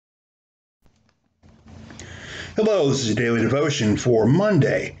Hello, this is your daily devotion for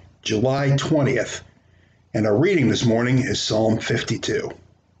Monday, July 20th, and our reading this morning is Psalm 52.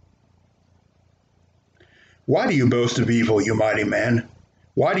 Why do you boast of evil, you mighty man?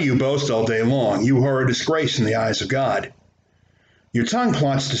 Why do you boast all day long, you who are a disgrace in the eyes of God? Your tongue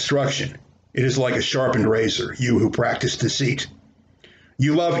plots destruction. It is like a sharpened razor, you who practice deceit.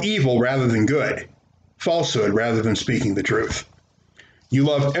 You love evil rather than good, falsehood rather than speaking the truth. You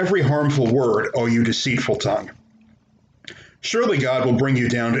love every harmful word, O you deceitful tongue. Surely God will bring you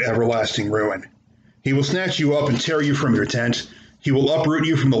down to everlasting ruin. He will snatch you up and tear you from your tent. He will uproot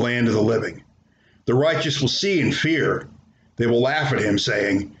you from the land of the living. The righteous will see and fear. They will laugh at him,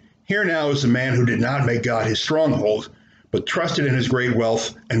 saying, Here now is a man who did not make God his stronghold, but trusted in his great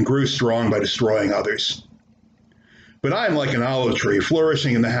wealth and grew strong by destroying others. But I am like an olive tree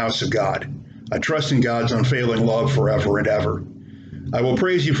flourishing in the house of God. I trust in God's unfailing love forever and ever. I will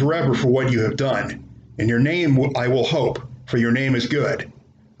praise you forever for what you have done. In your name I will hope, for your name is good.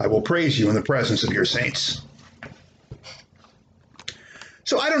 I will praise you in the presence of your saints.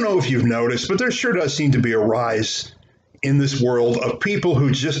 So I don't know if you've noticed, but there sure does seem to be a rise in this world of people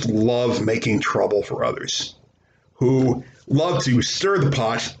who just love making trouble for others, who love to stir the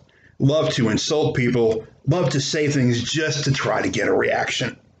pot, love to insult people, love to say things just to try to get a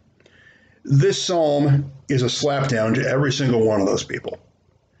reaction. This psalm is a slapdown to every single one of those people,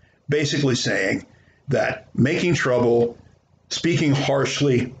 basically saying that making trouble, speaking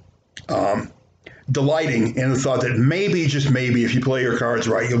harshly, delighting in the thought that maybe, just maybe, if you play your cards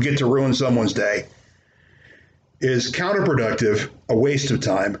right, you'll get to ruin someone's day, is counterproductive, a waste of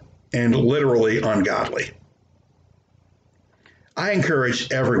time, and literally ungodly. I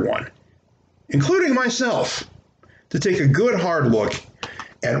encourage everyone, including myself, to take a good hard look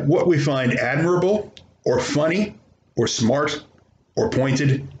at what we find admirable or funny or smart or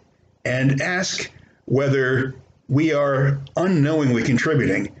pointed, and ask whether we are unknowingly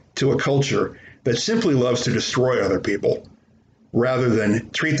contributing to a culture that simply loves to destroy other people rather than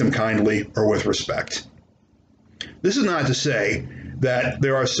treat them kindly or with respect. This is not to say that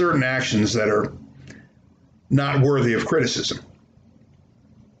there are certain actions that are not worthy of criticism.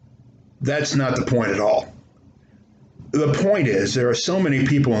 That's not the point at all. The point is, there are so many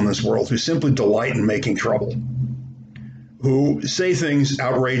people in this world who simply delight in making trouble, who say things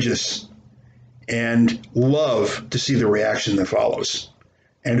outrageous and love to see the reaction that follows.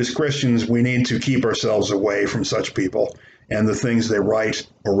 And as Christians, we need to keep ourselves away from such people and the things they write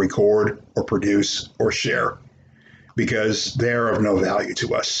or record or produce or share, because they are of no value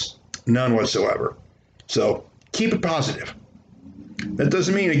to us, none whatsoever. So keep it positive. That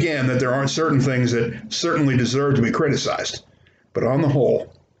doesn't mean, again, that there aren't certain things that certainly deserve to be criticized, but on the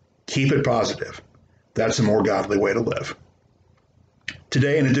whole, keep it positive. That's a more godly way to live.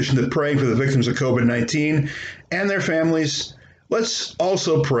 Today, in addition to praying for the victims of COVID-19 and their families, let's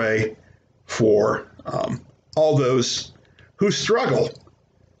also pray for all those who struggle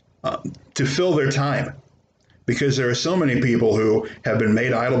to fill their time, because there are so many people who have been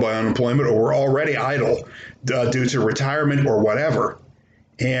made idle by unemployment or were already idle due to retirement or whatever,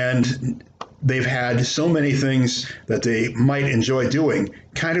 and they've had so many things that they might enjoy doing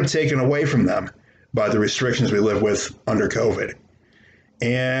kind of taken away from them by the restrictions we live with under COVID.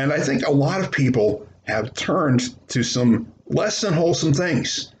 And I think a lot of people have turned to some less than wholesome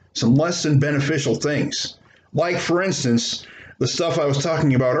things, some less than beneficial things, like, for instance, the stuff I was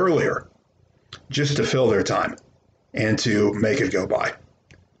talking about earlier, just to fill their time and to make it go by.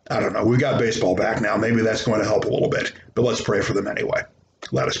 I don't know. We've got baseball back now. Maybe that's going to help a little bit, but let's pray for them anyway.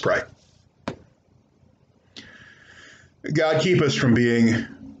 Let us pray. God, keep us from being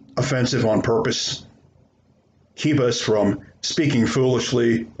offensive on purpose. Keep us from speaking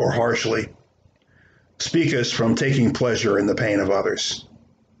foolishly or harshly. Speak us from taking pleasure in the pain of others.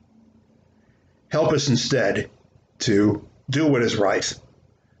 Help us instead to do what is right,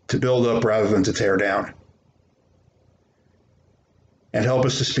 to build up rather than to tear down. And help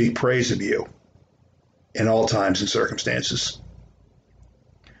us to speak praise of you in all times and circumstances.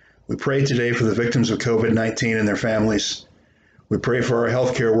 We pray today for the victims of COVID-19 and their families. We pray for our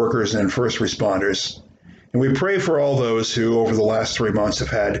healthcare workers and first responders. And we pray for all those who over the last 3 months have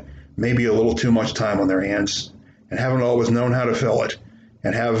had maybe a little too much time on their hands and haven't always known how to fill it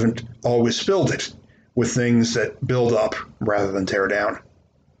and haven't always filled it with things that build up rather than tear down.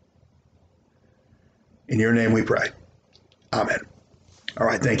 In your name we pray. Amen. All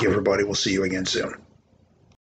right, thank you, everybody. We'll see you again soon.